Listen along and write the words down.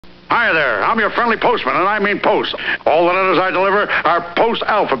Hi there, I'm your friendly postman, and I mean post. All the letters I deliver are post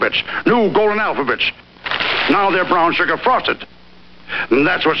alphabets, new golden alphabets. Now they're brown sugar frosted. And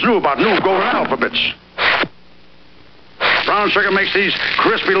that's what's new about new golden alphabets. Brown sugar makes these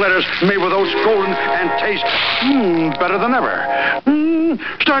crispy letters made with oats golden and taste better than ever.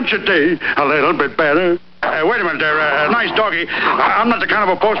 Start your day a little bit better. Wait a minute there, nice doggy. I'm not the kind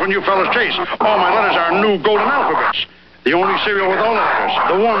of a postman you fellas chase. All my letters are new golden alphabets. The only cereal with all the letters.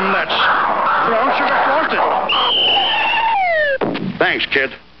 The one that's brown sugar frosted. Thanks, kid.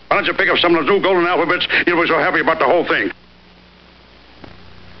 Why don't you pick up some of those new golden alphabets? You'll be so happy about the whole thing.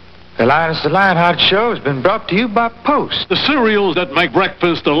 The Linus the Lionhearted Show has been brought to you by Post. The cereals that make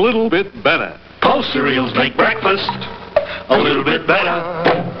breakfast a little bit better. Post cereals make breakfast a little bit better.